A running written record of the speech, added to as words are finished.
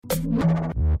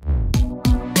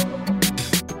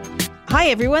Hi,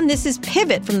 everyone. This is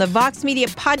Pivot from the Vox Media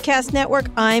Podcast Network.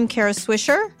 I'm Kara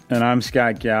Swisher. And I'm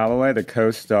Scott Galloway, the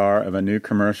co-star of a new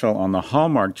commercial on the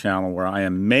Hallmark Channel where I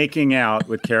am making out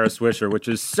with Kara Swisher, which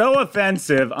is so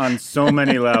offensive on so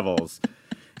many levels.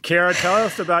 Kara, tell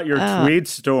us about your tweet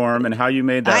storm and how you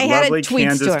made that lovely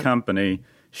Kansas company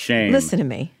shame. Listen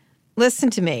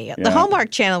to me. Yeah. The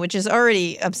Hallmark Channel, which is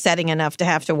already upsetting enough to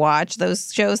have to watch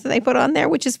those shows that they put on there,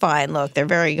 which is fine. Look, they're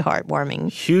very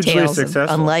heartwarming. Hugely tales successful.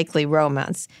 Of unlikely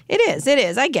romance. It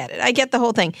is. I get it. I get the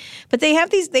whole thing. But they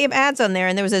have ads on there,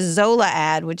 and there was a Zola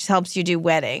ad, which helps you do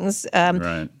weddings.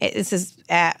 Right. It's this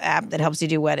app that helps you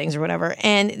do weddings or whatever.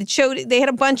 And it showed, they had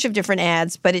a bunch of different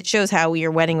ads, but it shows how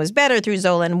your wedding was better through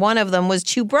Zola. And one of them was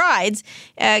two brides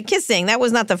kissing. That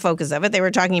was not the focus of it. They were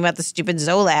talking about the stupid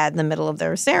Zola ad in the middle of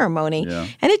their ceremony. Yeah.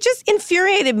 And it just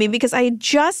infuriated me because I had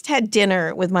just had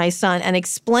dinner with my son and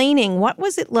explaining what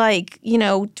was it like,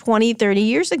 20, 30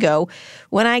 years ago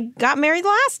when I got married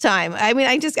last time.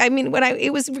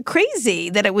 It was crazy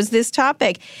that it was this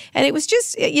topic. And it was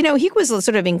just, he was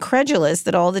sort of incredulous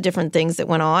that all the different things that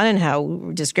went on and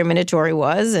how discriminatory it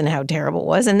was and how terrible it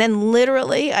was. And then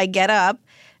literally I get up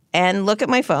and look at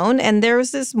my phone, and there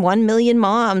was this 1 million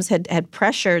moms had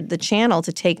pressured the channel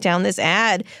to take down this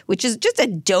ad, which is just a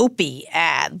dopey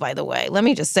ad, by the way. Let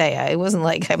me just say, it wasn't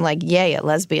like I'm like, yay,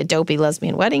 a dopey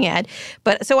lesbian wedding ad.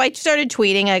 But so I started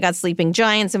tweeting. I got Sleeping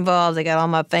Giants involved. I got all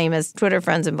my famous Twitter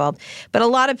friends involved. But a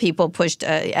lot of people pushed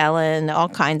Ellen, all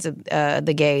kinds of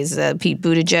the gays. Pete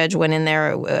Buttigieg went in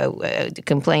there,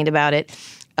 complained about it.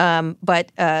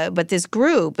 But this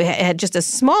group had just a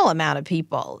small amount of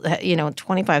people,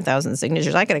 25,000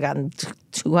 signatures. I could have gotten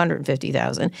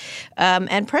 250,000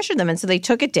 and pressured them. And so they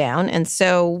took it down. And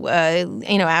so,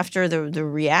 after the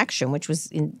reaction, which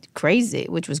was crazy,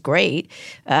 which was great,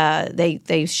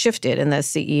 they shifted, and the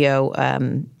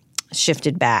CEO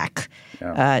shifted back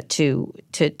to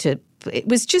it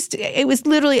was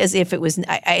literally as if it was,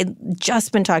 I had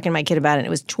just been talking to my kid about it, and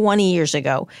it was 20 years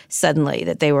ago suddenly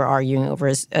that they were arguing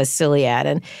over a silly ad.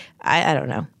 And I don't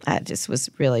know. It just was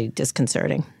really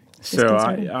disconcerting. So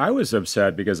I was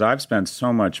upset because I've spent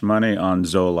so much money on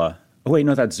Zola. Oh, wait,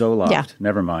 no, that's Zoloft. Yeah.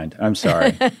 Never mind. I'm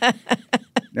sorry.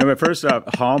 No, but first off,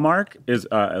 Hallmark is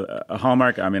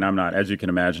Hallmark. I mean, I'm not, as you can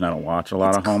imagine, I don't watch a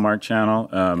lot of Hallmark Channel,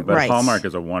 but right. Hallmark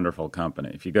is a wonderful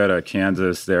company. If you go to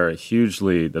Kansas, they're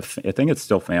hugely, I think it's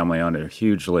still family owned. They're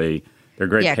great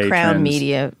patrons. Crown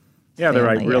Media. Yeah, they're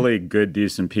like really good,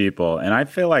 decent people. And I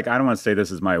feel like, I don't want to say this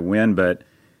is my win, but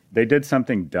they did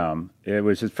something dumb. It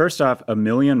was just, first off, 1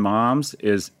 million moms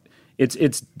is,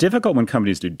 It's difficult when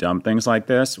companies do dumb things like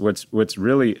this. What's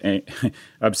really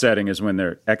upsetting is when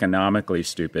they're economically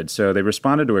stupid. So they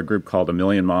responded to a group called 1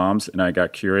 Million Moms, and I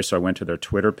got curious, so I went to their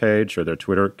Twitter page or their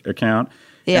Twitter account,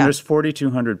 and there's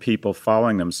 4,200 people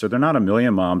following them. So they're not 1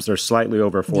 million moms; they're slightly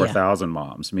over 4,000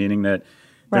 moms, meaning that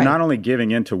they're not only giving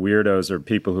in to weirdos or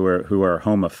people who are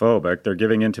homophobic, they're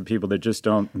giving in to people that just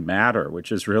don't matter,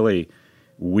 which is really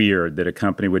weird that a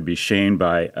company would be shamed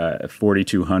by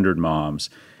 4,200 moms.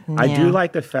 Yeah. I do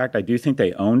like the fact, I do think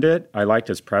they owned it. I liked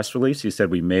his press release. He said,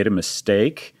 we made a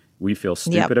mistake. We feel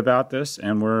stupid about this.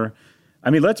 And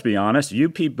let's be honest, you,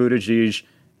 Pete Buttigieg,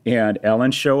 and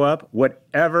Ellen show up,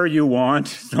 whatever you want,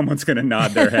 someone's going to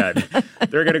nod their head.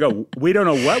 They're going to go, we don't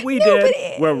know what we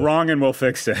did. We're wrong and we'll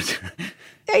fix it.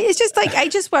 It's just like, I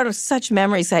just brought up such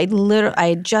memories. I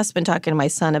had just been talking to my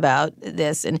son about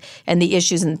this and the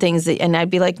issues and things and I'd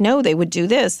be like, no, they would do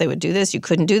this. They would do this. You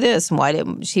couldn't do this.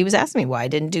 And he was asking me why I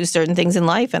didn't do certain things in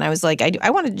life. And I was like, I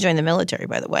wanted to join the military,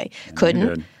 by the way.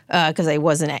 Couldn't. Because I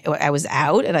was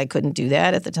out and I couldn't do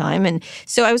that at the time. And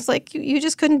so I was like, you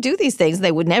just couldn't do these things.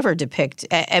 They would never depict.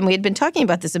 And we had been talking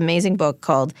about this amazing book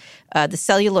called The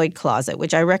Celluloid Closet,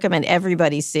 which I recommend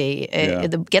everybody see.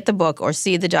 Get the book or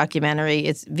see the documentary.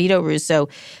 It's Vito Russo.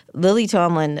 Lily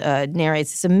Tomlin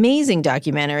narrates this amazing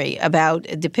documentary about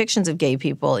depictions of gay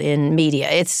people in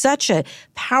media. It's such a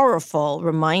powerful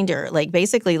reminder. Like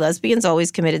basically lesbians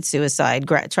always committed suicide.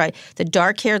 The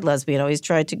dark-haired lesbian always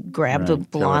tried to grab the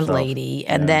blonde lady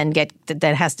and then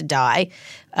that has to die.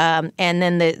 And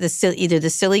then either the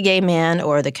silly gay man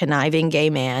or the conniving gay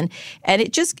man. And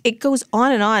it goes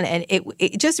on. And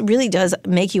it just really does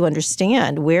make you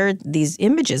understand where these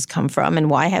images come from and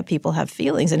why people have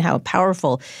feelings and how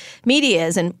powerful media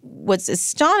is. And what's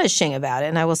astonishing about it,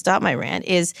 and I will stop my rant,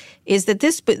 is that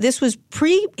this was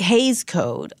pre-Hays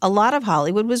Code. A lot of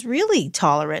Hollywood was really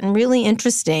tolerant and really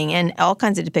interesting and all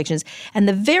kinds of depictions. And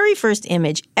the very first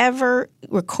image ever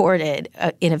recorded recorded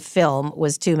in a film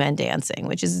was two men dancing,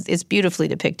 which is beautifully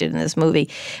depicted in this movie.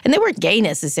 And they weren't gay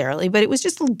necessarily, but it was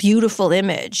just a beautiful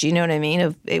image. You know what I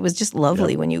mean? It was just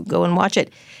lovely when you go and watch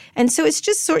it. And so it's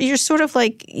just you're sort of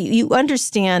like, you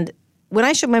understand. When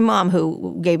I showed my mom,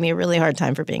 who gave me a really hard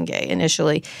time for being gay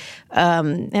initially,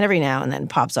 and every now and then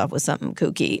pops off with something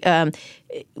kooky.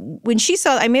 When she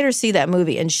saw, I made her see that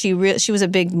movie, and she was a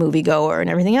big movie goer and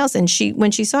everything else. And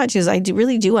when she saw it, she was,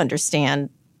 really do understand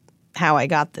how I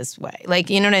got this way. Like,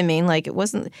 you know what I mean? Like,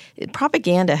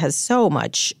 propaganda has so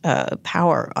much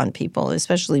power on people,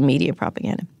 especially media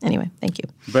propaganda. Anyway, thank you.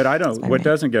 But what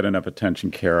doesn't get enough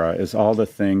attention, Kara, is all the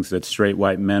things that straight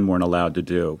white men weren't allowed to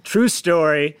do. True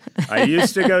story. I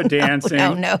used to go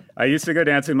dancing. No. I used to go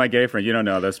dancing with my gay friend. You don't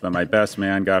know this, but my best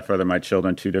man, godfather of my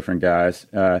children, two different guys,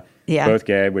 both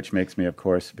gay, which makes me, of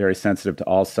course, very sensitive to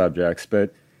all subjects.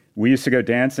 But we used to go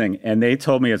dancing, and they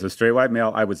told me as a straight white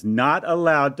male, I was not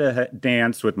allowed to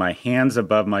dance with my hands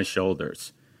above my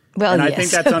shoulders. Well, and yes. I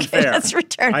think that's unfair. Let's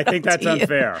return I think that's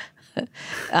unfair.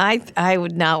 I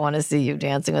would not want to see you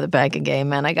dancing with a pack of gay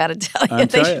men. I got to tell you,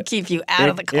 they should keep you out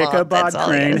of the club. Ichabod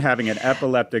Crane having an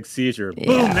epileptic seizure. Yeah.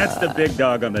 Boom, that's the big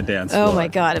dog on the dance floor. Oh, my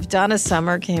God. If Donna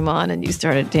Summer came on and you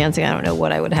started dancing, I don't know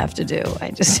what I would have to do.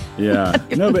 Yeah.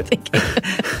 No, but...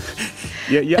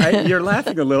 You're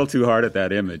laughing a little too hard at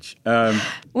that image. Well,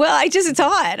 it's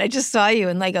odd. I just saw you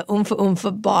in like a Oompa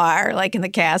Oompa bar, like in the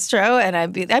Castro, and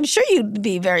I'm sure you'd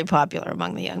be very popular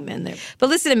among the young men there. But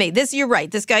listen to me. You're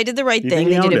right. This guy did the right thing.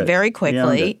 They did it very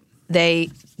quickly.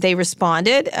 They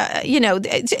responded.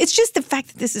 It's just the fact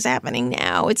that this is happening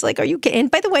now. It's like, are you kidding?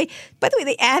 And by the way,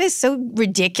 the ad is so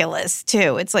ridiculous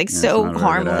too. It's like so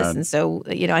harmless, and so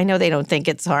I know they don't think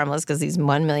it's harmless because these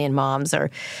 1 million moms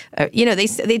are,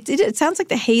 it sounds like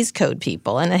the Hays Code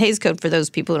people. And the Hays Code, for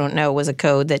those people who don't know, was a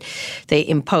code that they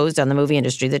imposed on the movie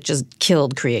industry that just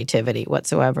killed creativity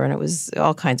whatsoever. And it was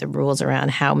all kinds of rules around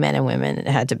how men and women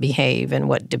had to behave and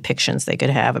what depictions they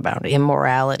could have about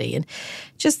immorality and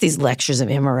just these lectures of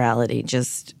immorality.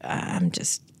 That's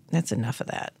enough of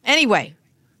that. Anyway,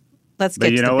 let's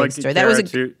get to the big story. That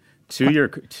was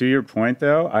to your point,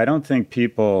 though. I don't think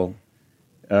people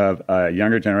of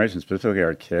younger generations, specifically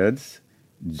our kids,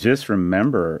 just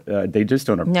remember. They just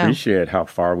don't appreciate how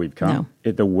far we've come.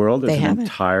 No. The world is an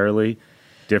entirely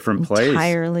different place.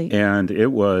 Entirely, and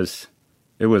it was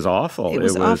awful. It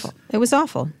was awful. It was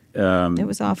awful. It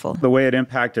was awful. The way it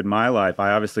impacted my life,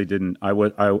 I obviously didn't.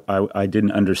 I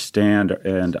didn't understand,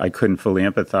 and I couldn't fully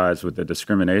empathize with the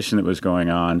discrimination that was going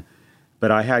on.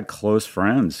 But I had close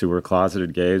friends who were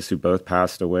closeted gays who both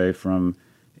passed away from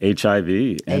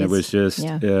HIV, and it was just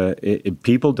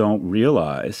people don't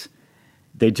realize.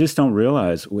 They just don't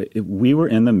realize we were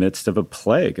in the midst of a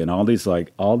plague, and all these.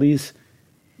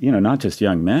 Not just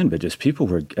young men, but just people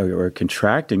were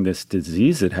contracting this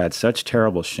disease that had such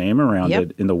terrible shame around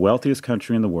it in the wealthiest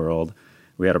country in the world.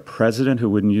 We had a president who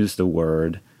wouldn't use the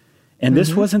word. And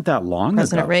this wasn't that long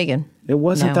President ago. Reagan. It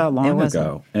wasn't that long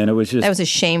ago. And it was just... That was a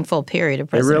shameful period of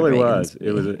President Reagan. It really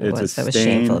Reagan's. was. It's a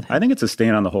stain. I think it's a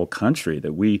stain on the whole country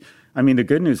that the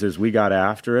good news is we got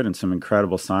after it, and some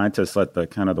incredible scientists let the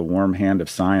warm hand of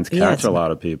science catch a lot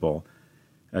of people.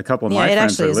 A couple of my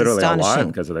friends are literally alive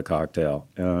because of the cocktail.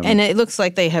 And it looks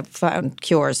like they have found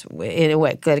cures, in a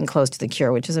way, getting close to the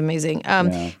cure, which is amazing.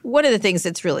 One of the things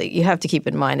that's really, you have to keep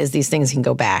in mind is these things can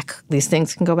go back. These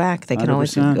things can go back. They can 100%.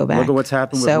 Always go back. Look at what's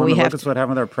happened with women. Look at what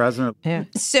happened with our president. Yeah.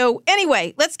 So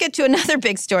anyway, let's get to another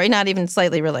big story, not even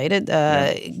slightly related.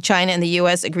 China and the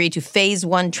U.S. agreed to phase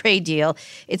one trade deal.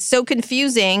 It's so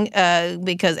confusing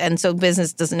so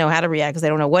business doesn't know how to react because they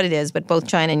don't know what it is, but both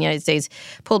China and the United States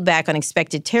pulled back on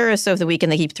expected tariffs over the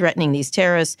weekend. They keep threatening these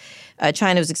tariffs.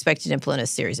 China was expected to implement a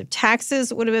series of taxes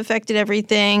that would have affected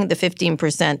everything. The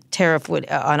 15% tariff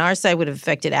on our side would have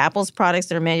affected Apple's products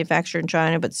that are manufactured in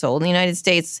China but sold in the United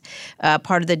States.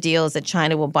 Part of the deal is that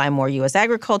China will buy more U.S.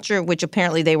 agriculture, which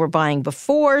apparently they were buying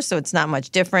before, so it's not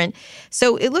much different.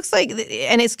 So it looks like,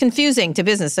 and it's confusing to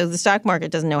business, so the stock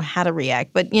market doesn't know how to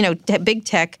react. But, big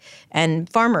tech and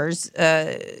farmers,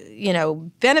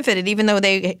 benefited even though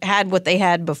they had what they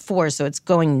had before, so it's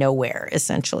going nowhere,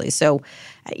 essentially. So,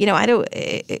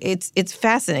 it's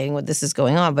fascinating what this is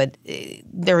going on, but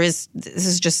this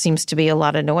just seems to be a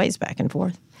lot of noise back and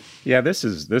forth. Yeah, this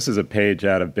is a page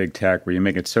out of big tech where you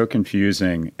make it so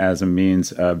confusing as a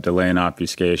means of delay and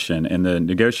obfuscation. And the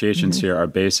negotiations here are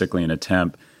basically an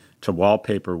attempt to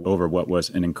wallpaper over what was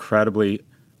an incredibly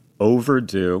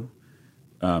overdue,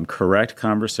 correct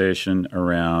conversation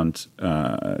around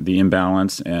the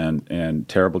imbalance and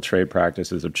terrible trade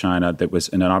practices of China that was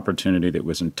an opportunity that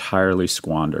was entirely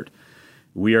squandered.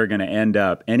 we are going to end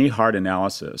up, any hard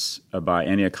analysis by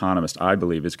any economist, I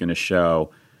believe, is going to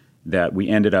show that we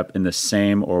ended up in the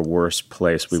same or worse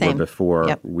place we were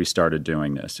before we started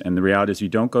doing this. And the reality is you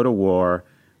don't go to war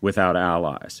without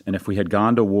allies. And if we had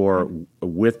gone to war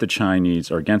with the Chinese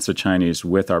or against the Chinese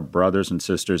with our brothers and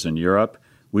sisters in Europe,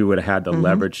 we would have had the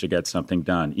leverage to get something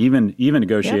done. Even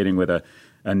negotiating with a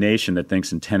nation that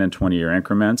thinks in 10 and 20-year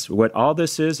increments. What all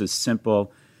this is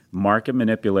simple market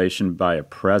manipulation by a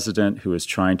president who is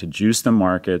trying to juice the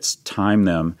markets, time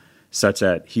them, such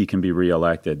that he can be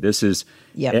reelected. This is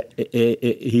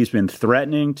he's been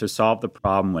threatening to solve the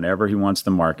problem whenever he wants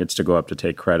the markets to go up to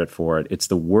take credit for it. It's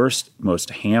the worst, most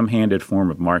ham-handed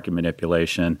form of market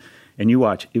manipulation. And you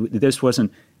watch, this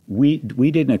wasn't, we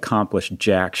didn't accomplish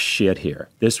jack shit here.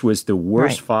 This was the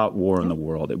worst fought war in the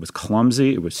world. It was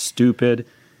clumsy, it was stupid,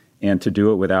 and to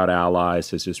do it without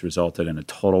allies has just resulted in a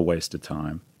total waste of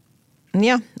time.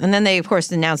 Yeah. And then they, of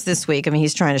course, announced this week, I mean,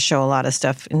 he's trying to show a lot of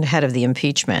stuff ahead of the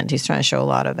impeachment. He's trying to show a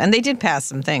lot of, and they did pass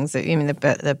some things, I mean,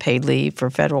 the paid leave for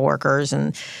federal workers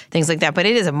and things like that. But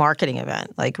it is a marketing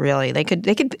event. Like, really, they could,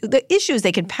 the issues,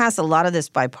 they could pass a lot of this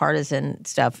bipartisan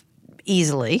stuff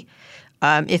easily.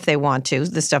 If they want to,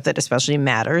 the stuff that especially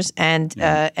matters, and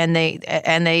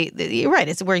they, you're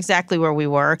right. We're exactly where we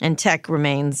were, and tech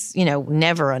remains,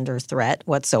 never under threat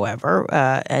whatsoever,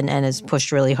 and is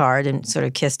pushed really hard and sort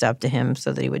of kissed up to him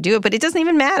so that he would do it. But it doesn't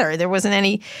even matter. There wasn't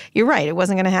any. You're right. It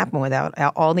wasn't going to happen without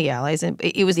all the allies, and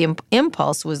it was the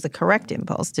impulse was the correct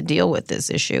impulse to deal with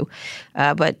this issue,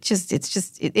 but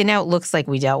now it looks like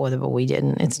we dealt with it, but we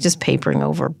didn't. It's just papering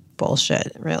over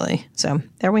bullshit, really. So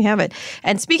there we have it.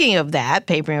 And speaking of that,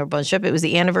 papering over bullshit, it was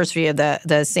the anniversary of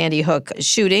the Sandy Hook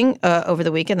shooting over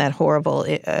the weekend, that horrible,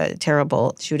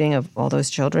 terrible shooting of all those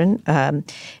children.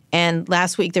 And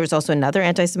last week, there was also another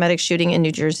anti-Semitic shooting in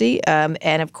New Jersey.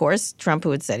 And of course, Trump,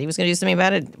 who had said he was going to do something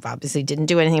about it, obviously didn't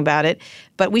do anything about it.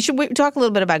 But we should talk a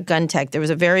little bit about gun tech. There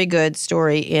was a very good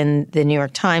story in the New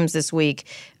York Times this week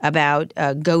about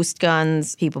ghost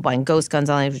guns, people buying ghost guns,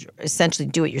 essentially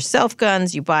do-it-yourself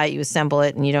guns. You buy it, you assemble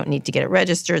it, and you don't need to get it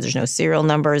registered. There's no serial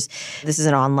numbers. This is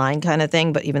an online kind of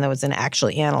thing, but even though it's an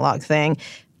actually analog thing.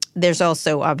 There's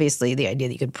also, obviously, the idea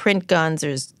that you could print guns.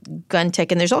 There's gun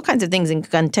tech, and there's all kinds of things in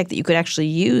gun tech that you could actually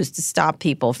use to stop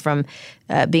people from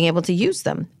being able to use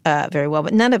them very well.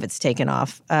 But none of it's taken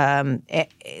off.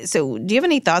 So do you have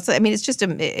any thoughts? I mean, it's just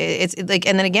it's like,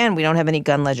 and then again, we don't have any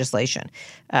gun legislation,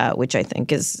 which I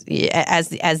think is,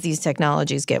 as these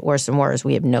technologies get worse and worse,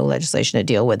 we have no legislation to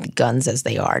deal with guns as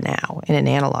they are now in an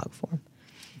analog form.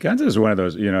 Guns is one of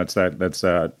those, it's that's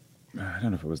I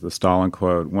don't know if it was the Stalin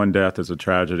quote, one death is a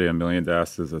tragedy, a million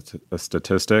deaths is a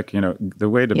statistic. The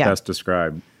way to best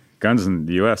describe guns in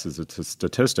the U.S. is it's a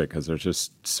statistic because there's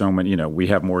just so many, we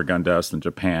have more gun deaths than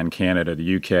Japan, Canada, the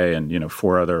U.K., and,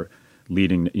 4 other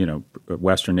leading,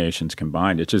 Western nations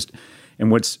combined. It's just, and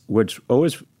what's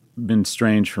always been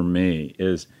strange for me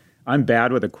is I'm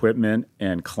bad with equipment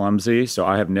and clumsy, so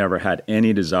I have never had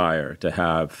any desire to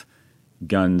have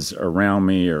guns around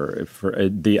me or for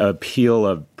the appeal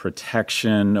of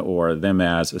protection or them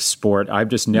as a sport. I've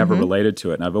just never related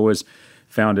to it. And I've always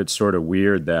found it sort of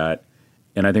weird that,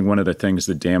 and I think one of the things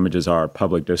that damages our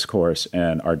public discourse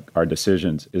and our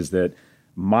decisions is that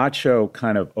macho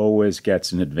kind of always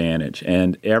gets an advantage.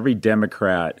 And every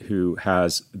Democrat who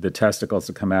has the testicles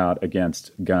to come out against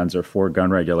guns or for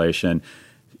gun regulation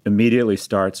immediately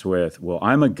starts with, well,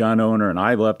 I'm a gun owner and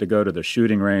I love to go to the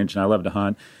shooting range and I love to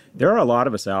hunt. There are a lot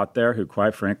of us out there who,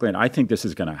 quite frankly, and I think this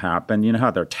is going to happen. You know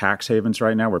how there are tax havens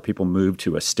right now where people move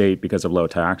to a state because of low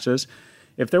taxes?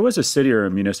 If there was a city or a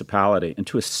municipality, and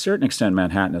to a certain extent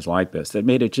Manhattan is like this, that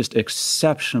made it just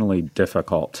exceptionally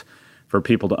difficult for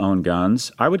people to own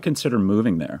guns, I would consider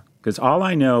moving there. Because all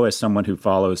I know as someone who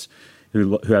follows,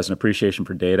 who has an appreciation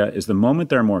for data, is the moment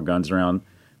there are more guns around,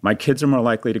 my kids are more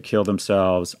likely to kill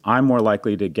themselves, I'm more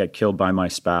likely to get killed by my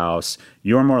spouse,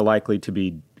 you're more likely to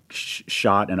be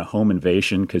shot in a home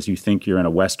invasion because you think you're in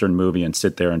a Western movie and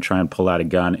sit there and try and pull out a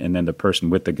gun and then the person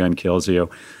with the gun kills you.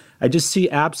 I just see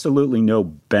absolutely no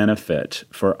benefit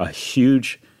for a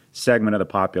huge segment of the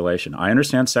population. I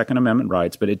understand Second Amendment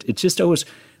rights, but it just always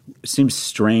seems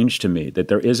strange to me that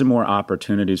there isn't more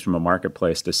opportunities from a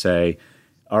marketplace to say,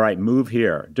 all right, move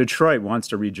here. Detroit wants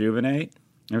to rejuvenate.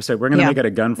 And say, we're going to make it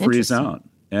a gun-free zone.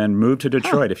 And move to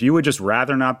Detroit. If you would just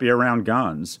rather not be around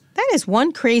guns. That is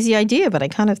one crazy idea, but I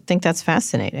kind of think that's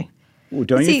fascinating. Well,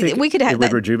 don't you think we could have, it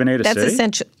would rejuvenate a city? That's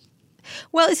essential.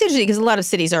 Well, it's interesting because a lot of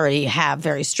cities already have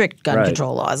very strict gun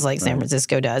control laws, like San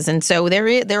Francisco does, and so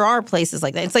there are places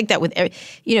like that. It's like that with,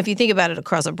 if you think about it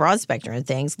across a broad spectrum of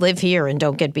things. Live here and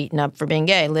don't get beaten up for being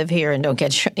gay. Live here and don't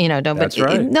get, don't. That's but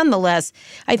right. Nonetheless,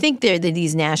 I think there are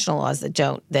these national laws that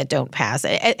don't pass.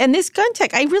 And this gun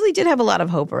tech, I really did have a lot of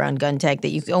hope around gun tech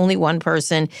that only one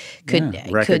person could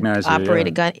operate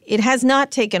a gun. It has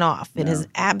not taken off. It has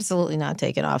absolutely not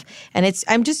taken off, and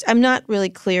I'm not really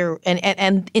clear.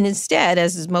 And instead,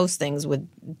 as is most things with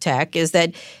tech, is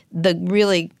that the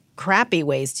really crappy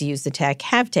ways to use the tech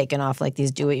have taken off, like these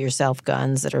do-it-yourself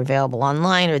guns that are available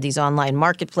online or these online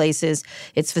marketplaces.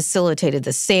 It's facilitated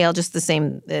the sale, just the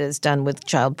same that it's done with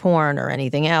child porn or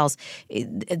anything else.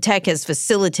 Tech has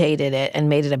facilitated it and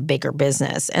made it a bigger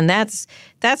business, and that's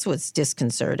what's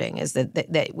disconcerting. Is that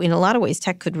in a lot of ways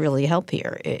tech could really help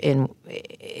here.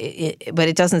 But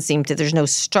it doesn't seem to. There's no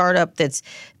startup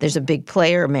there's a big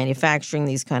player manufacturing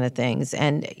these kind of things,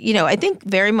 and I think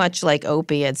very much like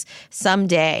opiates,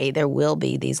 someday there will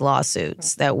be these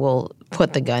lawsuits that will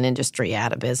put the gun industry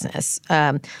out of business.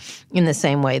 In the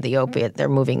same way the opiate they're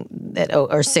moving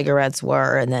or cigarettes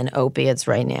were, and then opiates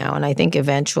right now. And I think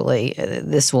eventually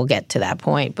this will get to that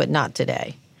point, but not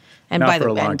today. And by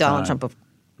the way, Donald Trump,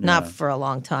 not for a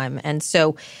long time. And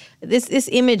so this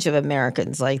image of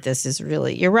Americans like this is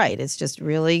really, you're right. It's just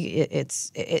really,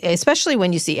 especially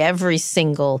when you see every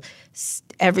single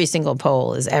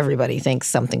poll is everybody thinks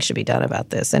something should be done about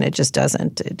this, and it just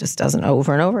doesn't. It just doesn't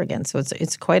over and over again. So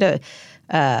it's quite a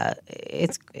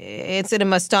it's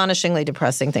an astonishingly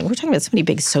depressing thing. We're talking about so many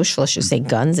big social issues, say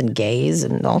guns and gays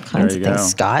and all kinds of things.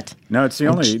 Scott, no, it's the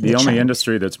only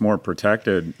industry that's more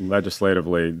protected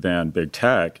legislatively than big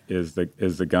tech is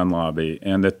the gun lobby.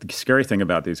 And the scary thing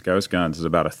about these ghost guns is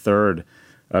about a third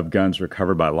of guns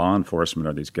recovered by law enforcement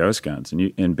are these ghost guns,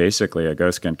 and basically a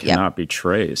ghost gun cannot be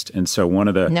traced. And so one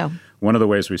of the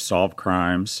ways we solve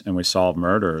crimes and we solve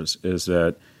murders is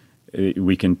that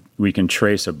we can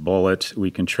trace a bullet,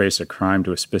 we can trace a crime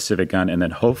to a specific gun, and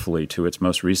then hopefully to its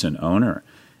most recent owner.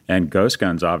 And ghost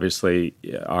guns obviously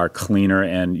are cleaner,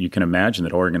 and you can imagine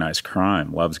that organized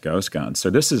crime loves ghost guns. So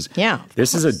this is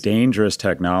a dangerous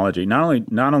technology. Not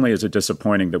only is it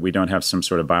disappointing that we don't have some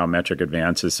sort of biometric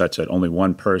advances such that only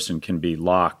one person can be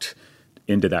locked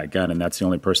into that gun, and that's the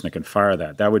only person that can fire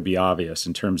that. That would be obvious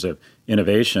in terms of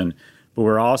innovation. But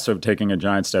we're also taking a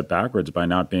giant step backwards by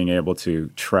not being able to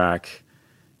track,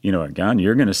 a gun.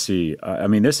 You're going to see,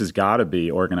 this has got to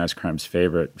be organized crime's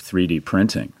favorite, 3D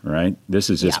printing, right? This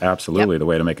is just absolutely the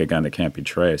way to make a gun that can't be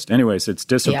traced. Anyways, it's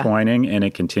disappointing, and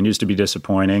it continues to be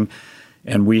disappointing.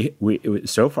 And we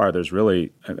so far, there's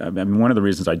really, one of the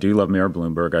reasons I do love Mayor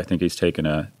Bloomberg, I think he's taken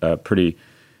a pretty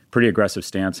aggressive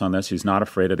stance on this. He's not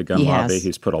afraid of the gun lobby.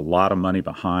 He's put a lot of money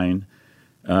behind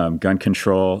gun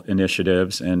control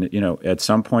initiatives, and at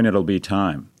some point it'll be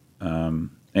time.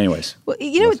 Anyways, well,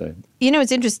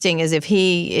 what's interesting is if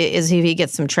he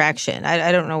gets some traction.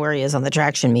 I don't know where he is on the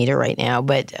traction meter right now,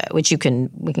 but which we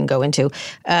can go into.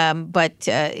 But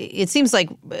it seems like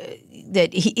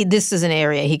that this is an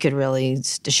area he could really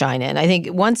shine in. I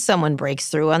think once someone breaks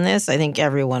through on this, I think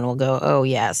everyone will go, oh,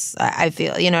 yes. I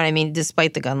feel, what I mean,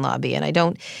 despite the gun lobby. And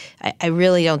I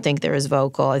really don't think they're as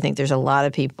vocal. I think there's a lot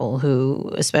of people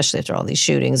who, especially after all these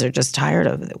shootings, are just tired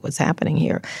of what's happening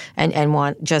here and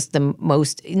want just the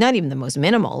most, not even the most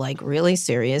minimal, like really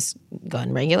serious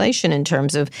gun regulation in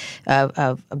terms of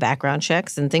background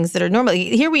checks and things that are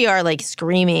normally, here we are like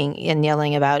screaming and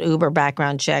yelling about Uber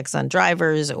background checks on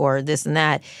drivers or this and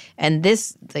that. And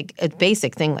this, like a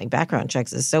basic thing like background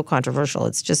checks is so controversial.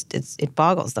 It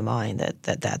boggles the mind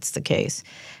that that's the case.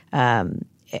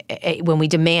 When we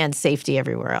demand safety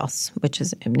everywhere else, which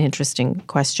is an interesting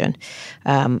question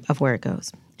of where it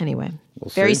goes. Anyway,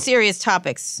 very serious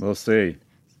topics. We'll see.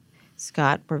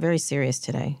 Scott, we're very serious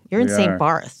today. You're in St.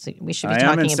 Barth. We should be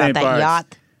talking about that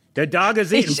yacht. The dog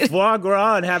is eating foie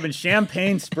gras and having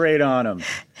champagne sprayed on him.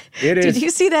 Did you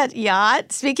see that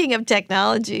yacht? Speaking of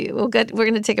technology, we're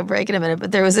going to take a break in a minute,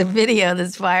 but there was a video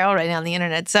that's viral right now on the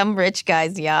internet. Some rich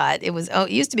guy's yacht. It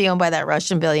used to be owned by that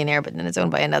Russian billionaire, but then it's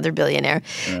owned by another billionaire.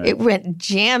 Right. It went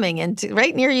jamming into,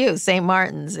 right near you, St.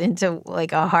 Martin's, into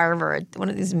like a harbor, one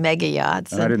of these mega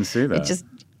yachts. I didn't see that.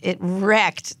 It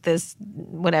wrecked these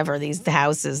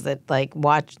houses that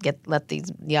let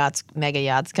these mega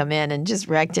yachts come in and just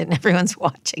wrecked it, and everyone's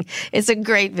watching. It's a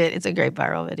great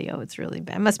viral video. It's really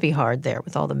bad. It must be hard there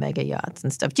with all the mega yachts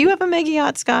and stuff. Do you have a mega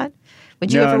yacht, Scott?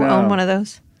 Would you ever own one of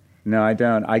those? No, I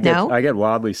don't. I get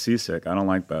wildly seasick. I don't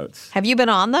like boats. Have you been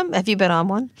on them? Have you been on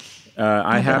one?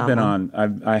 I have been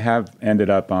I have ended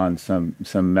up on some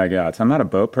mega yachts. I'm not a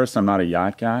boat person. I'm not a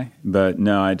yacht guy. But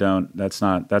no, I don't. That's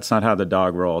not how the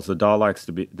dog rolls. The dog likes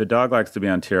to be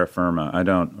on terra firma. I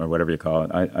don't, or whatever you call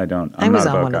it. I don't. I'm was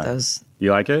not a boat on one guy. of those. You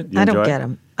like it? You I enjoy don't it? get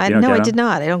them. I did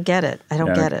not. I don't get it. I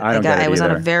don't get it. I was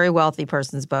on a very wealthy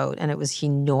person's boat, and it was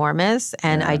enormous.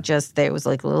 And it was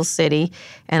like a little city,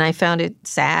 and I found it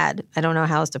sad. I don't know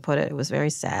how else to put it. It was very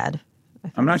sad.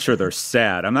 I'm not sure they're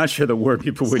sad. I'm not sure the word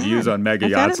people would use on mega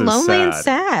yachts is sad. I found it lonely and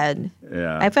sad.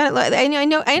 Yeah. I found it.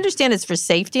 I understand it's for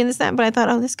safety and this that, but I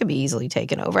thought, this could be easily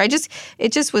taken over.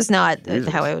 It just was not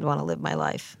how I would want to live my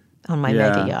life on my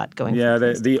mega yacht going. Yeah, from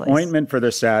place to the place. ointment for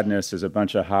their sadness is a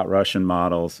bunch of hot Russian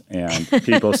models and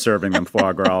people serving them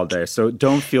foie gras all day. So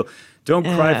don't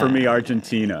cry for me,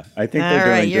 Argentina. I think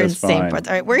they're doing you're just in St. fine. Barth.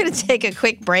 All right, we're going to take a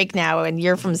quick break now, and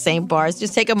you're from St. Barth.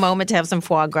 Just take a moment to have some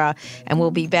foie gras, and we'll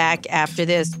be back after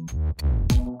this.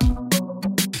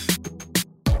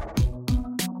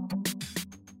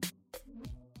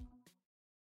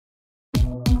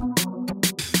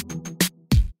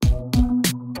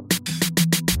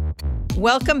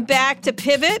 Welcome back to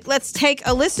Pivot. Let's take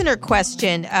a listener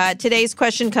question. Today's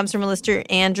question comes from a listener,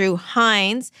 Andrew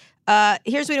Hines.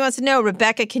 Here's what he wants to know.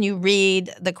 Rebecca, can you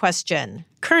read the question?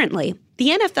 Currently, the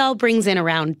NFL brings in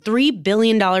around $3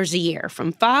 billion a year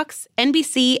from Fox,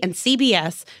 NBC, and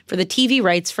CBS for the TV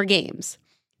rights for games.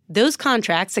 Those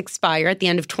contracts expire at the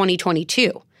end of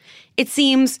 2022. It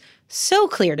seems so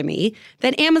clear to me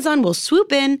that Amazon will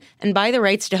swoop in and buy the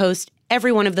rights to host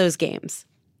every one of those games.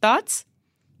 Thoughts?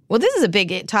 Well, this is a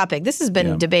big topic. This has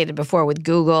been debated before with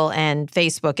Google and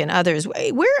Facebook and others.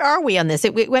 Where are we on this?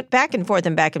 It went back and forth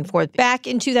and back and forth. Back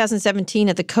in 2017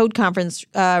 at the Code Conference,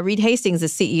 Reed Hastings, the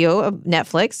CEO of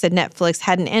Netflix, said Netflix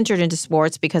hadn't entered into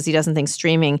sports because he doesn't think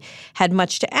streaming had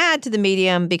much to add to the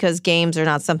medium because games are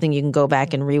not something you can go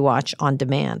back and rewatch on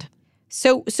demand.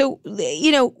 So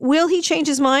will he change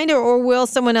his mind, or will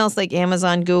someone else like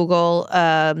Amazon, Google,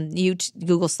 Google/YouTube,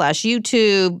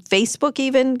 Facebook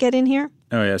even get in here?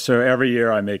 Oh, yeah. So every year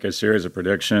I make a series of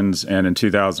predictions. And in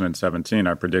 2017,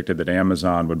 I predicted that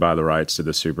Amazon would buy the rights to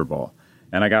the Super Bowl.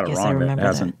 And I got it wrong.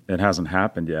 It hasn't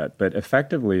happened yet. But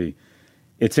effectively,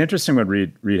 it's interesting what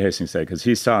Reed Hastings said, because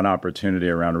he saw an opportunity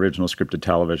around original scripted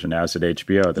television as at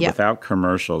HBO that without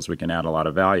commercials, we can add a lot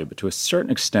of value. But to a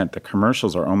certain extent, the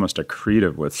commercials are almost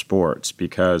accretive with sports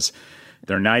because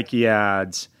they're Nike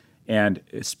ads. And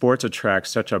sports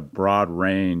attracts such a broad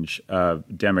range of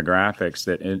demographics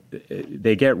that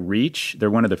they get reach. They're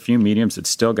one of the few mediums that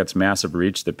still gets massive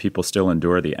reach, that people still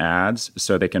endure the ads,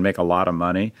 so they can make a lot of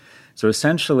money. So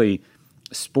essentially,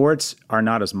 sports are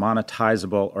not as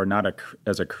monetizable or not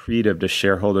as accretive to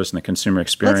shareholders and the consumer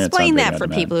experience. Let's explain that for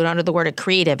people who don't know the word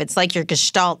accretive. It's like your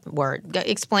Gestalt word.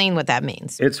 Explain what that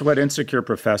means. It's what insecure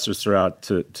professors throw out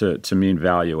to mean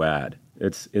value add.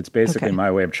 It's basically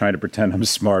my way of trying to pretend I'm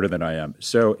smarter than I am.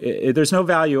 So there's no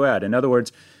value add. In other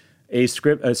words, a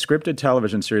scripted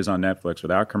television series on Netflix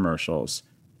without commercials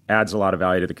adds a lot of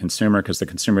value to the consumer because the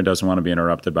consumer doesn't want to be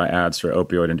interrupted by ads for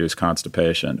opioid-induced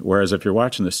constipation. Whereas if you're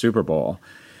watching the Super Bowl,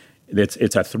 it's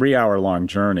a 3-hour-long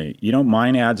journey. You don't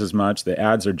mind ads as much. The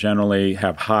ads are generally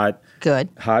have hot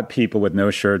people with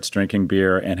no shirts drinking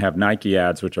beer and have Nike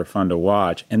ads, which are fun to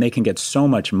watch. And they can get so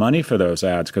much money for those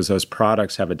ads because those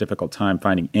products have a difficult time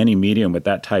finding any medium with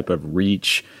that type of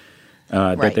reach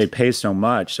that they pay so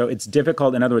much. So it's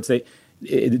difficult. In other words,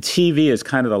 TV is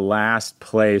kind of the last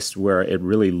place where it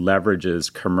really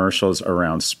leverages commercials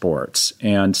around sports.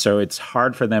 And so it's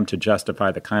hard for them to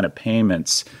justify the kind of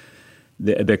payments,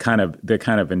 the kind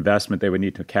of investment they would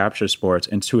need to capture sports.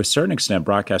 And to a certain extent,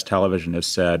 broadcast television has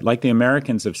said, like the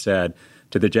Americans have said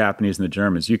to the Japanese and the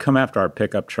Germans, you come after our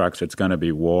pickup trucks, it's going to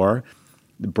be war.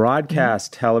 The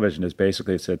broadcast television has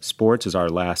basically said sports is our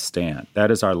last stand.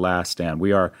 That is our last stand.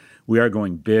 We are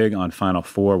going big on Final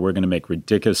Four. We're going to make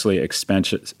ridiculously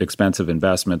expensive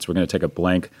investments. We're going to take a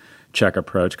blank check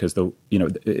approach because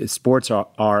sports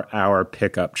are our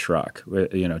pickup truck,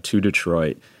 to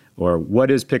Detroit. Or what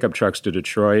is pickup trucks to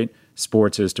Detroit?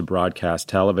 Sports is to broadcast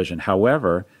television.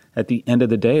 However, at the end of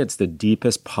the day, it's the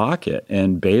deepest pocket,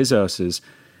 and Bezos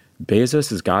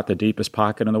has got the deepest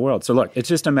pocket in the world. So look, it's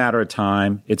just a matter of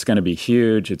time. It's going to be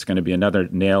huge. It's going to be another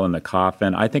nail in the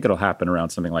coffin. I think it'll happen around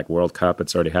something like World Cup.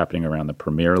 It's already happening around the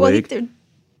Premier League.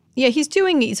 He's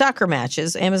doing soccer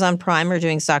matches. Amazon Prime are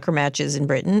doing soccer matches in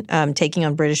Britain, taking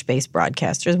on British-based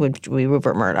broadcasters, which would be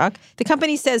Rupert Murdoch. The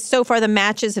company says so far the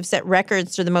matches have set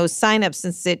records for the most signups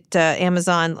since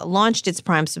Amazon launched its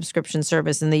Prime subscription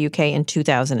service in the UK in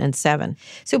 2007.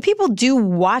 So people do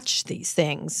watch these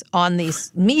things on these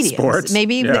media. Sports?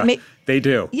 Maybe They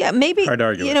do. Yeah, maybe, hard to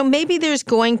argue with. Maybe there's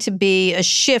going to be a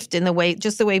shift in the way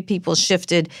people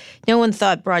shifted. No one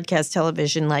thought broadcast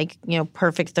television like,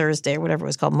 Perfect Thursday or whatever it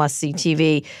was called, must-see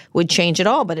TV, would change at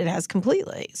all, but it has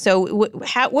completely. So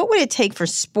what would it take for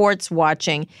sports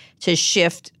watching to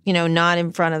shift, not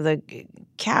in front of the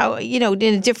cow, in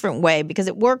a different way? Because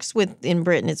it works in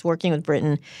Britain. It's working with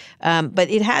Britain.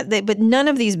 But none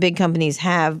of these big companies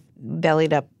have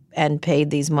bellied up and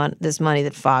paid this money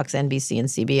that Fox, NBC, and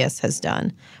CBS has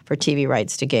done for TV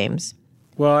rights to games.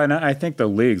 Well, and I think the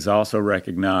leagues also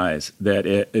recognize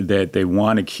that they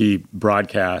want to keep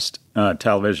broadcast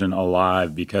television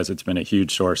alive because it's been a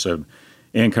huge source of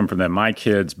income for them.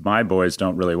 My boys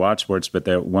don't really watch sports, but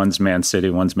one's Man City,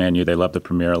 one's Man U. They love the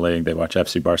Premier League. They watch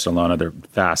FC Barcelona. They're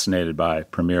fascinated by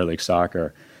Premier League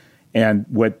soccer. And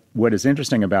what is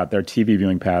interesting about their TV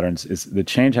viewing patterns is the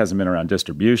change hasn't been around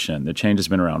distribution. The change has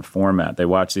been around format. They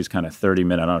watch these kind of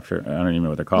 30-minute, I don't even know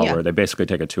what they're called, where they basically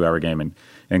take a 2-hour game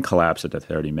and collapse it to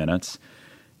 30 minutes.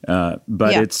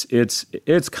 But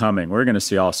it's coming. We're going to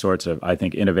see all sorts of, I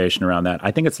think, innovation around that.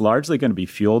 I think it's largely going to be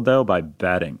fueled, though, by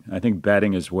betting. I think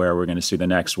betting is where we're going to see the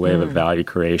next wave of value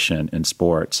creation in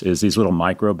sports, is these little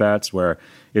micro bets where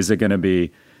is there going to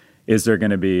be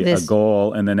a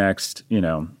goal in the next,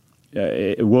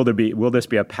 will this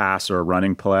be a pass or a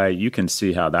running play? You can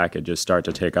see how that could just start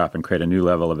to take off and create a new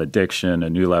level of addiction, a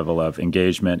new level of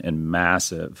engagement, and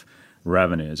massive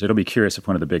revenues. It'll be curious if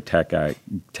one of the big tech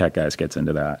guys gets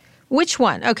into that. Which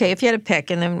one? Okay, if you had to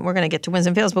pick, and then we're going to get to wins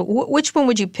and fails, but which one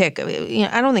would you pick?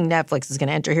 I don't think Netflix is going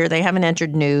to enter here. They haven't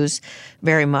entered news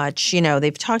very much.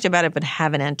 They've talked about it, but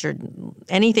haven't entered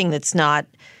anything that's not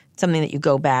something that you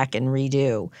go back and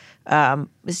redo.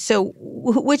 So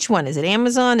which one? Is it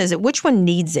Amazon? Which one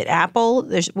needs it? Apple?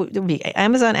 There would be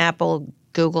Amazon, Apple,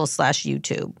 Google /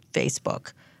 YouTube,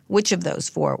 Facebook. Which of those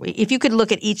four? If you could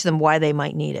look at each of them, why they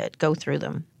might need it, go through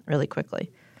them really quickly.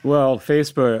 Well,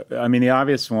 Facebook, the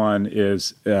obvious one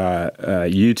is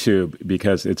YouTube,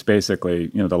 because it's basically,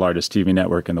 the largest TV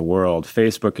network in the world.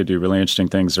 Facebook could do really interesting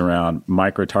things around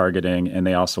micro-targeting, and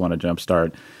they also want to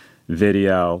jumpstart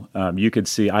video. You could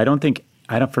see,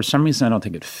 for some reason, I don't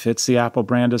think it fits the Apple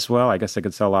brand as well. I guess they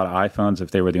could sell a lot of iPhones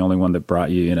if they were the only one that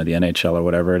brought you, the NHL or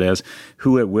whatever it is.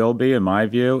 Who it will be, in my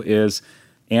view, is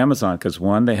Amazon, because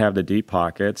one, they have the deep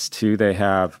pockets. Two, they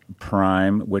have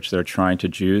Prime, which they're trying to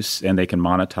juice, and they can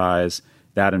monetize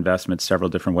that investment several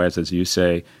different ways, as you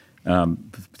say,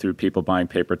 through people buying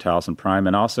paper towels and Prime.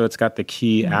 And also, it's got the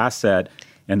key asset.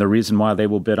 And the reason why they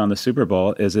will bid on the Super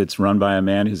Bowl is it's run by a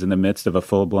man who's in the midst of a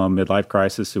full-blown midlife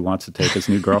crisis who wants to take his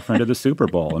new girlfriend to the Super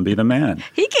Bowl and be the man.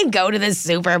 He can go to the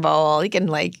Super Bowl. He can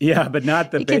Yeah, but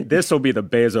not this will be the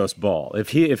Bezos Bowl.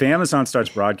 If Amazon starts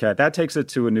broadcast, that takes it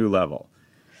to a new level.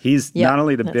 He's not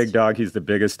only the big dog, he's the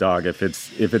biggest dog. If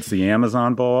it's the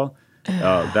Amazon Bowl,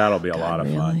 that'll be a lot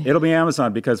of fun. It'll be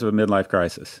Amazon because of a midlife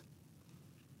crisis.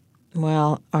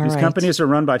 Well, all These companies are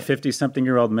run by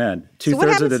 50-something-year-old men.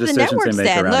 Two-thirds of the decisions they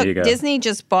make around ego. Disney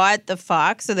just bought the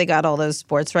Fox, so they got all those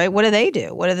sports, right? What do they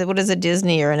do? What does a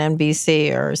Disney or an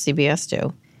NBC or CBS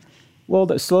do?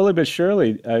 Well, slowly but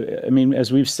surely,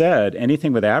 as we've said,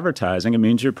 anything with advertising, it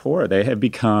means you're poor. They have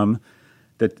become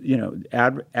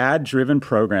ad-driven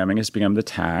programming has become the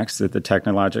tax that the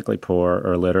technologically poor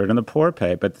or illiterate and the poor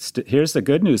pay. But here's the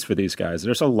good news for these guys.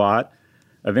 There's a lot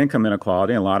of income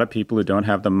inequality, and a lot of people who don't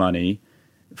have the money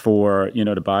for,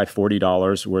 to buy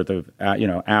 $40 worth of,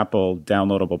 Apple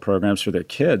downloadable programs for their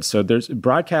kids. So there's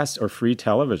broadcast or free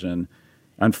television.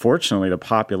 Unfortunately, the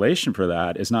population for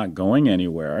that is not going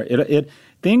anywhere.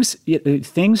 Things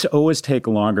always take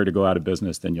longer to go out of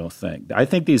business than you'll think. I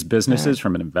think these businesses,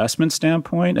 from an investment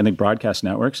standpoint, I think broadcast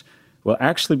networks will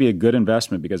actually be a good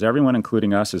investment because everyone,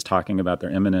 including us, is talking about their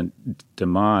imminent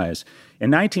demise. In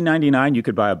 1999, you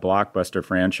could buy a Blockbuster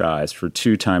franchise for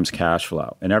 2 times cash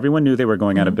flow. And everyone knew they were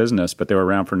going out of business, but they were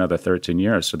around for another 13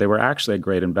 years. So they were actually a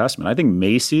great investment. I think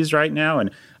Macy's right now, and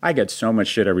I get so much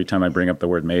shit every time I bring up the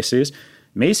word Macy's,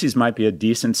 Macy's might be a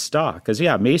decent stock because,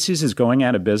 Macy's is going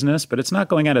out of business, but it's not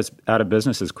going out of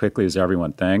business as quickly as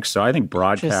everyone thinks. So I think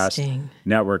broadcast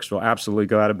networks will absolutely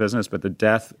go out of business, but the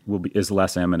death is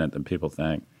less imminent than people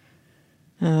think.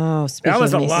 Oh, speaking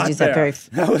of Macy's,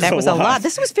 that was a lot.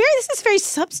 This is very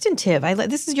substantive.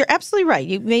 You're absolutely right.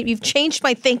 You've changed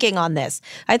my thinking on this.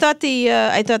 I thought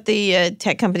the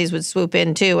tech companies would swoop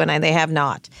in too, and they have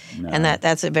not. No. And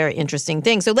that's a very interesting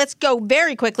thing. So let's go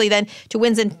very quickly then to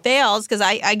wins and fails, because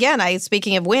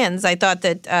speaking of wins, I thought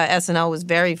that SNL was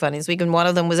very funny this week, and one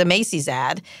of them was a Macy's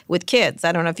ad with kids.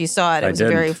 I don't know if you saw it. It was a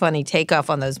very funny takeoff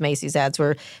on those Macy's ads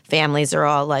where families are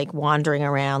all like wandering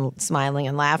around, smiling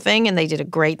and laughing, and they did a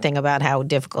great thing about how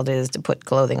difficult it is to put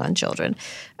clothing on children.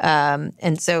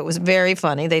 And so it was very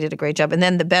funny. They did a great job. And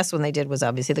then the best one they did was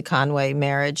obviously the Conway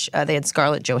marriage. They had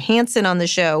Scarlett Johansson on the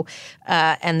show,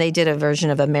 and they did a version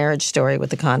of A Marriage Story with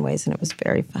the Conways, and it was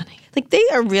very funny. Like, they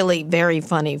are really very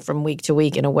funny from week to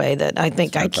week in a way that I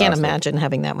think I can't imagine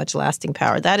having that much lasting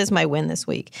power. That is my win this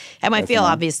week. And my feel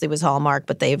obviously was Hallmark,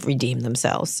 but they've redeemed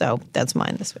themselves. So that's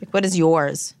mine this week. What is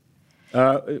yours?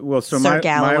 My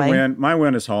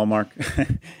win is Hallmark.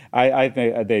 I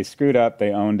think they screwed up.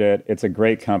 They owned it. It's a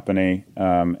great company,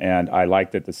 and I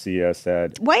liked that the CEO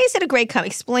said. Why is it a great company?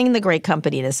 Explain the great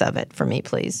companyness of it for me,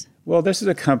 please. Well, this is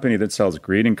a company that sells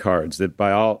greeting cards that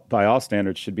by all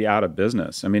standards should be out of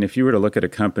business. I mean, if you were to look at a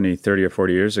company 30 or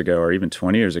 40 years ago or even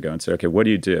 20 years ago and say, okay, what do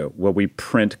you do? Well, we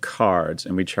print cards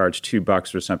and we charge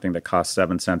 $2 for something that costs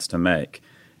 7 cents to make.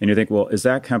 And you think, well, is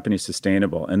that company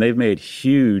sustainable? And they've made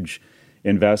huge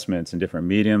investments in different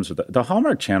mediums. The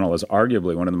Hallmark Channel is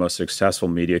arguably one of the most successful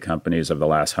media companies of the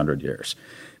last 100 years.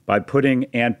 By putting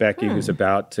Aunt Becky, who's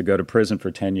about to go to prison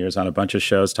for 10 years, on a bunch of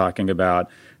shows talking about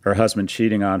her husband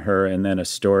cheating on her and then a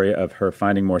story of her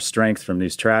finding more strength from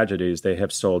these tragedies, they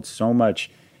have sold so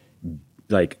much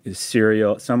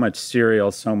cereal, so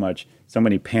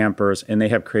many Pampers, and they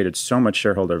have created so much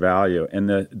shareholder value. And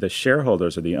the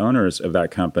shareholders or the owners of that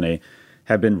company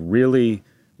have been really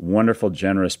wonderful,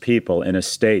 generous people in a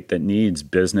state that needs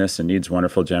business and needs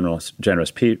wonderful, generous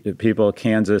people.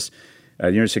 The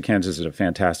University of Kansas is a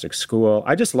fantastic school.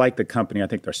 I just like the company. I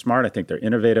think they're smart. I think they're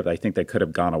innovative. I think they could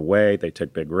have gone away. They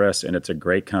took big risks, and it's a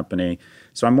great company.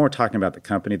 So I'm more talking about the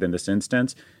company than this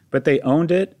instance. But they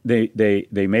owned it. They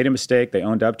made a mistake. They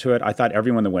owned up to it. I thought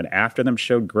everyone that went after them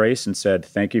showed grace and said,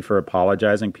 thank you for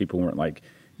apologizing. People weren't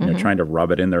trying to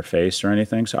rub it in their face or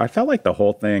anything. So I felt like the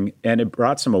whole thing, and it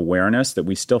brought some awareness that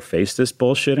we still face this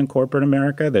bullshit in corporate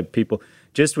America, that people,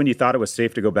 just when you thought it was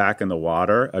safe to go back in the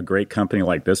water, a great company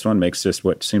like this one makes this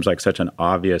what seems like such an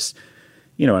obvious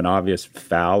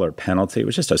foul or penalty. It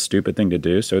was just a stupid thing to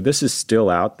do. So this is still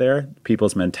out there,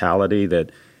 people's mentality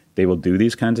that they will do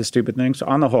these kinds of stupid things. So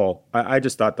on the whole, I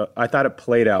just thought it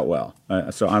played out well.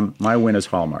 My win is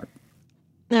Hallmark.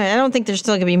 No, I don't think they're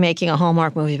still going to be making a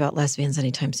Hallmark movie about lesbians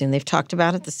anytime soon. They've talked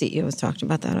about it. The CEO has talked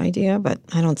about that idea, but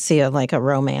I don't see a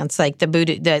romance like if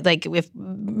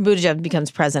Buttigieg becomes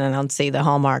president. I don't see the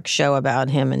Hallmark show about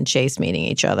him and Chase meeting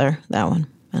each other. That one,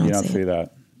 I don't see. You don't see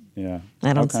that, yeah.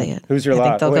 I don't see it. Who's your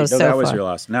loss? That was your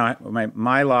loss. Now,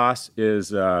 my loss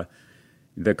is the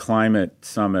climate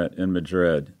summit in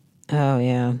Madrid. Oh,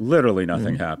 yeah. Literally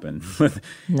nothing happened.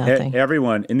 Nothing.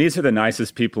 Everyone, and these are the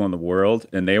nicest people in the world,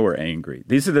 and they were angry.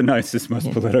 These are the nicest, most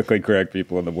politically correct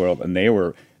people in the world, and they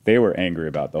were angry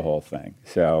about the whole thing.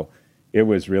 So it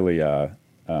was really,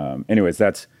 anyways,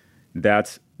 that's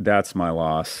my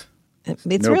loss.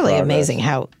 It's really amazing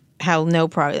how no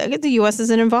progress. The U.S.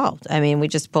 isn't involved. I mean, we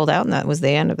just pulled out, and that was the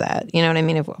end of that. You know what I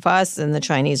mean? If us and the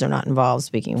Chinese are not involved,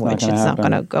 speaking of which, it's not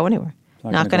going to go anywhere.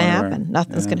 Not going to happen.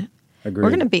 Nothing's going to. Agreed. We're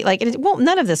going to be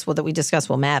none of this that we discuss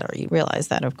will matter. You realize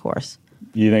that, of course.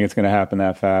 You think it's going to happen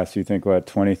that fast? You think,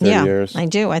 20, 30 years? Yeah, I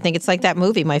do. I think it's like that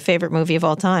movie, my favorite movie of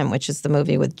all time, which is the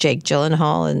movie with Jake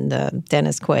Gyllenhaal and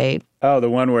Dennis Quaid. Oh, the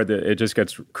one where it just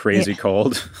gets crazy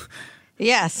cold?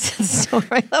 Yes. So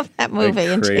I love that movie.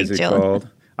 And Jake Gyllenhaal. Cold.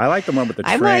 I like the one with the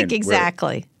train. I like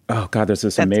exactly. Oh, God, there's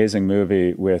this amazing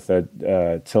movie with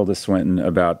Tilda Swinton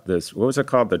about this. What was it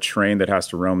called? The train that has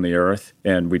to roam the earth.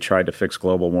 And we tried to fix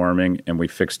global warming, and we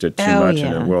fixed it too much,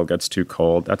 and the world gets too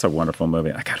cold. That's a wonderful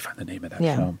movie. I got to find the name of that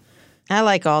film. I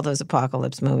like all those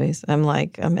apocalypse movies. I'm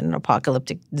in an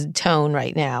apocalyptic tone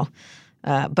right now.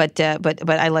 But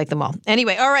I like them all.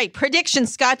 Anyway, all right,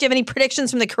 predictions. Scott, do you have any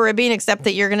predictions from the Caribbean except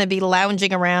that you're going to be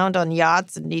lounging around on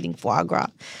yachts and eating foie gras?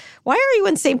 Why are you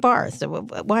in St. Barth?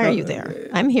 Why are you there?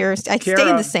 I'm here. I stay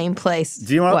in the same place.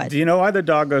 Do you know why the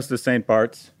dog goes to St.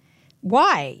 Barth's?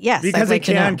 Why? Yes. Because he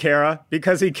can, Kara.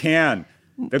 Because he can.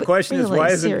 The question is, why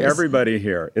isn't everybody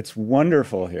here? It's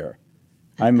wonderful here.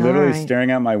 I'm literally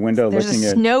staring out my window looking at... There's a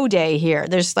snow day here.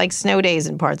 There's snow days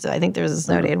in parts of it. I think there's a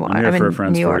snow day in one. I'm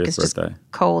in New York. It's just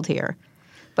cold here.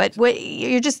 But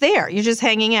you're just there. You're just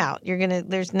hanging out.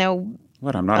 There's no...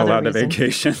 What? I'm not allowed to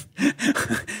vacation?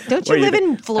 Don't you live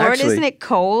in Florida? Actually, isn't it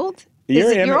cold?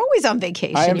 You're always on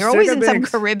vacation. You're always in some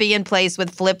Caribbean place with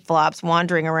flip-flops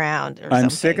wandering around or I'm something.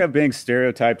 sick of being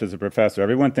stereotyped as a professor.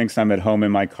 Everyone thinks I'm at home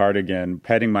in my cardigan,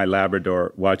 petting my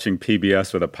Labrador, watching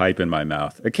PBS with a pipe in my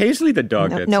mouth. Occasionally the dog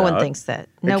gets out. No one thinks that.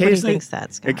 Nobody thinks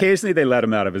that, Scott. Occasionally they let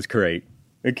him out of his crate.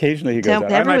 Occasionally he goes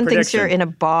out. Everyone thinks you're in a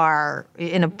bar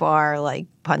like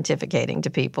pontificating to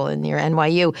people in your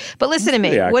NYU. But listen to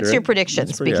me. What's your prediction,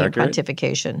 speaking of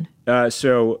pontification?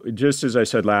 So just as I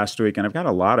said last week, and I've got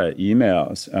a lot of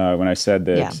emails when I said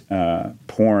that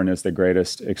porn is the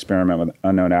greatest experiment with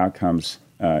unknown outcomes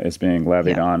is being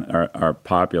levied on our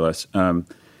populace.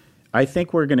 I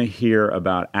think we're going to hear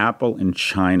about Apple in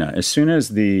China. As soon as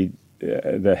the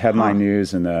headline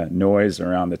news and the noise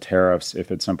around the tariffs, if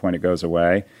at some point it goes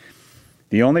away,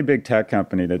 the only big tech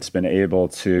company that's been able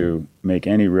to make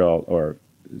any real or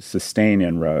sustain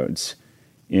inroads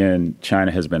in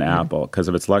China has been Apple because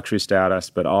of its luxury status.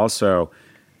 But also,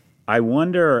 I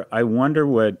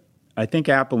think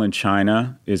Apple in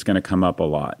China is going to come up a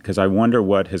lot because I wonder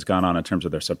what has gone on in terms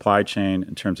of their supply chain,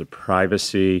 in terms of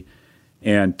privacy.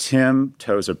 And Tim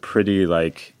toes a pretty, I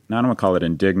don't want to call it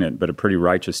indignant, but a pretty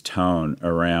righteous tone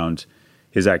around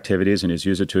his activities, and he's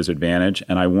used it to his advantage.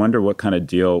 And I wonder what kind of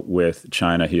deal with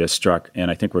China he has struck.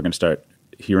 And I think we're going to start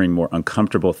hearing more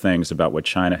uncomfortable things about what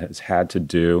China has had to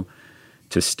do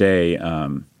to stay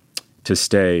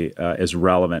as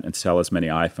relevant and sell as many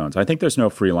iPhones. I think there's no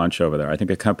free lunch over there. I think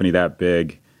a company that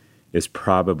big is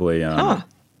probably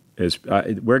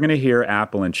we're going to hear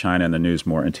Apple in China in the news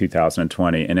more in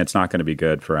 2020, and it's not going to be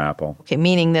good for Apple. Okay,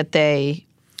 meaning that they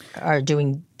are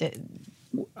doing.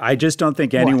 I just don't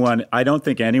think anyone. I don't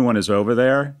think anyone is over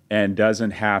there and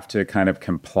doesn't have to kind of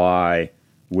comply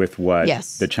with what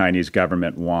the Chinese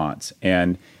government wants.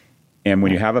 And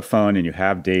when you have a phone and you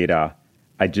have data,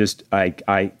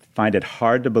 I find it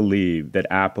hard to believe that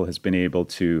Apple has been able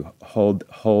to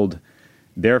hold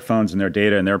their phones and their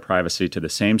data and their privacy to the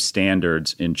same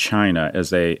standards in China as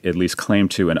they at least claim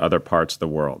to in other parts of the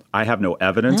world. I have no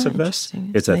evidence of this.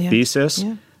 It's a thesis.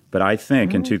 Yeah. But I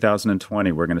think in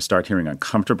 2020, we're going to start hearing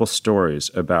uncomfortable stories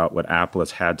about what Apple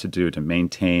has had to do to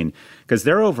maintain, because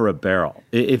they're over a barrel.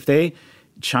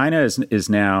 China is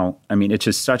now, it's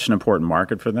just such an important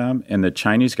market for them. And the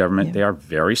Chinese government, they are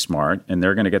very smart, and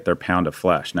they're going to get their pound of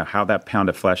flesh. Now, how that pound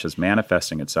of flesh is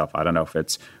manifesting itself, I don't know if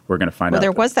we're going to find out. Well,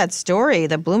 there was that story,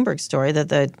 the Bloomberg story,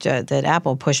 that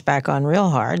Apple pushed back on real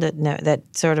hard, that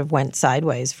sort of went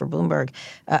sideways for Bloomberg,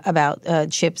 about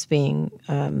chips being,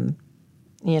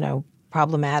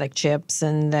 problematic chips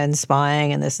and then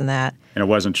spying and this and that. And it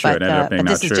wasn't true. It ended up being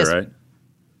not true, right?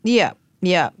 Yeah.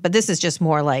 Yeah, but this is just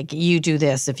more like you do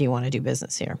this if you want to do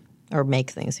business here or make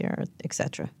things here, et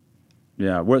cetera.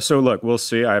 Yeah. So look, we'll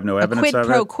see. I have no evidence of it. Quid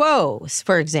pro quos,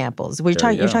 for example. You're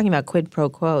talking about quid pro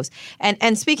quos.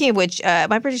 And speaking of which,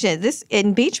 my prediction is this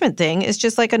impeachment thing is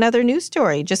just like another news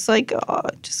story. Just it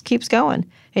just keeps going.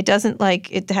 It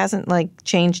hasn't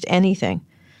changed anything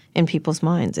in people's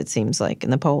minds, it seems like,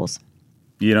 in the polls.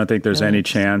 You don't think there's any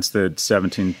chance that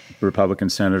 17 Republican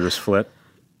senators flip?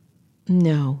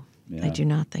 No. Yeah. I do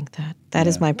not think that. That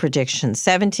is my prediction.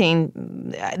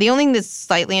 17. The only thing that's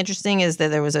slightly interesting is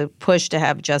that there was a push to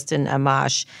have Justin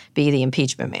Amash be the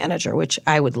impeachment manager, which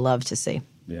I would love to see.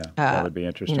 Yeah, that would be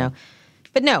interesting.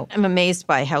 But no, I'm amazed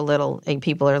by how little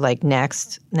people are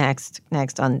next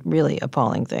on really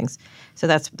appalling things. So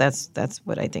that's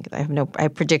what I think. I have a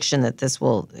prediction that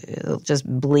it'll just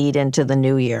bleed into the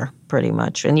new year pretty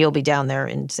much, and you'll be down there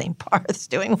in St. Barth's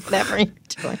doing whatever you're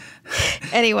doing.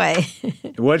 Anyway,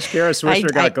 what's Kara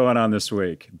Swisher got going on this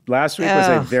week? Last week was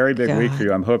a very big week for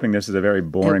you. I'm hoping this is a very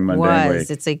boring, mundane week.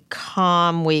 It's a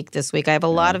calm week this week. I have a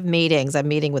lot of meetings. I'm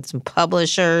meeting with some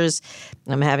publishers.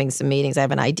 I'm having some meetings. I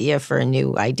have an idea for a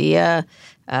new idea.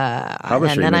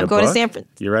 And then I'm going to San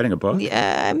Francisco. You're writing a book?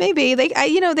 Yeah, maybe.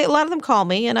 A lot of them call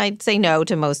me, and I say no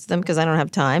to most of them because I don't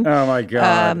have time. Oh my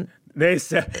God!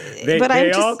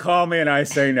 They all call me, and I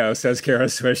say no. Says Kara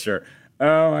Swisher.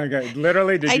 Oh my God!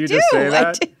 Literally, did you just say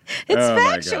that? It's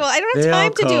factual. I don't have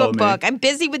time to do a book. I'm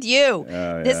busy with you.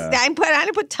 I'm trying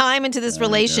to put time into this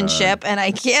relationship, and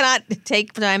I cannot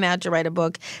take time out to write a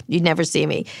book. You'd never see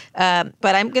me. But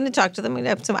I'm going to talk to them.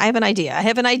 I have an idea. I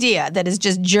have an idea that is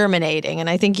just germinating, and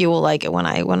I think you will like it when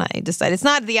I decide. It's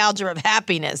not the algebra of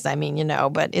happiness.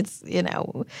 But it's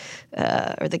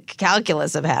or the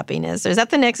calculus of happiness. Or is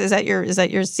that the next? Is that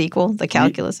your sequel? The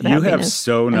calculus of happiness. You have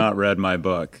so not read my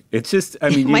book. It's just.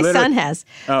 My son has.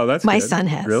 Oh, that's my good. son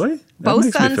has. Really?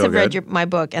 Both sons have read my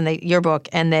book and your book,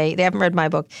 and they haven't read my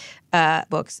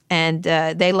books, and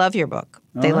they love your book.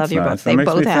 They love your book. They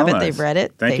both have it. They've read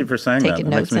it. Thank you for saying that. It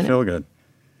makes me feel good.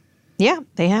 Yeah,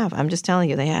 they have. I'm just telling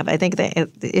you, they have. I think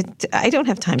I don't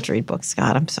have time to read books,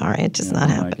 Scott. I'm sorry. It's just not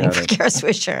happening for Kara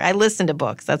Swisher. I listen to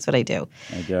books. That's what I do.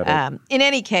 I get it. In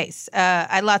any case, I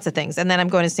have lots of things. And then I'm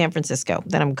going to San Francisco.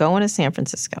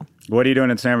 What are you doing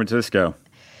in San Francisco?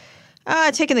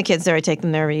 Taking the kids there. I take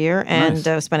them there every year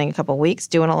and spending a couple of weeks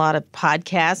doing a lot of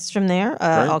podcasts from there,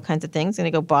 all kinds of things. Going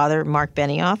to go bother Mark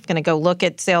Benioff. Going to go look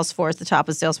at Salesforce, the top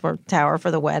of Salesforce Tower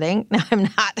for the wedding. No, I'm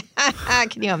not.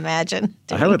 Can you imagine?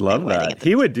 I would love that.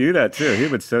 He would do that too. He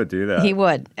would so do that. He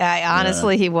would.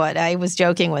 Honestly, he would. I was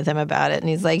joking with him about it, and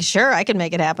he's like, sure, I can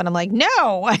make it happen. I'm like,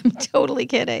 no, I'm totally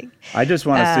kidding. I just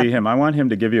want to see him. I want him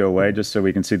to give you away just so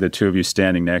we can see the two of you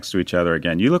standing next to each other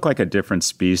again. You look like a different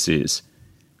species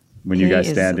when you guys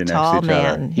standing next to each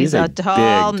other. He's a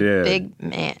tall, big dude. Big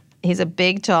man. He's a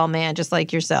big, tall man, just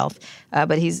like yourself.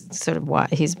 But he's sort of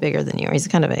wide. He's bigger than you. He's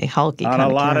kind of a hulky on kind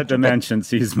of a lot character, of dimensions.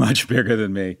 He's much bigger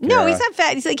than me. Kara. No, he's not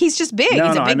fat. He's just big. He's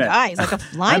a big guy. He's like a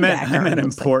linebacker. I meant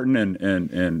important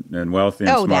and wealthy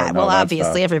and smart. That. Well, that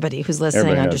obviously, stuff. Everybody who's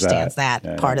listening understands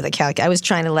that part of the calculus. I was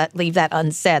trying to leave that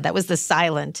unsaid. That was the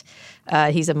silent.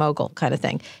 He's a mogul kind of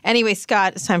thing. Anyway,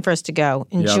 Scott, it's time for us to go.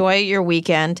 Enjoy your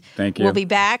weekend. Thank you. We'll be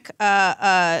back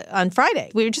on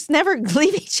Friday. We just never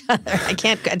leave each other. I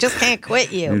just can't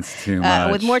quit you. It's too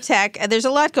much. With more tech. There's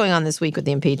a lot going on this week with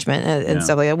the impeachment and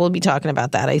stuff like that. We'll be talking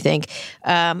about that, I think.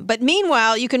 But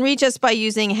meanwhile, you can reach us by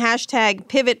using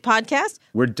 #PivotPodcast.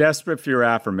 We're desperate for your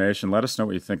affirmation. Let us know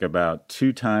what you think about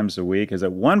 2 times a week. Is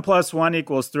it 1 + 1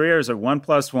 = 3 or is it 1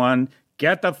 + 1?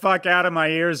 Get the fuck out of my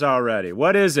ears already.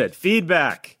 What is it?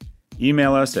 Feedback.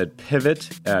 Email us at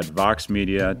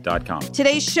pivot@voxmedia.com.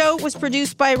 Today's show was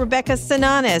produced by Rebecca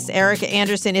Sananes. Erica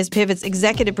Anderson is Pivot's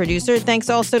executive producer. Thanks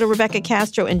also to Rebecca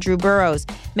Castro and Drew Burrows.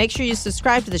 Make sure you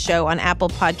subscribe to the show on Apple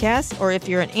Podcasts, or if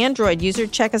you're an Android user,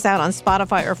 check us out on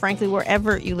Spotify or frankly,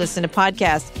 wherever you listen to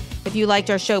podcasts. If you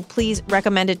liked our show, please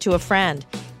recommend it to a friend.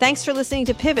 Thanks for listening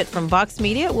to Pivot from Vox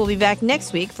Media. We'll be back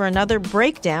next week for another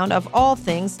breakdown of all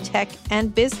things tech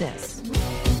and business.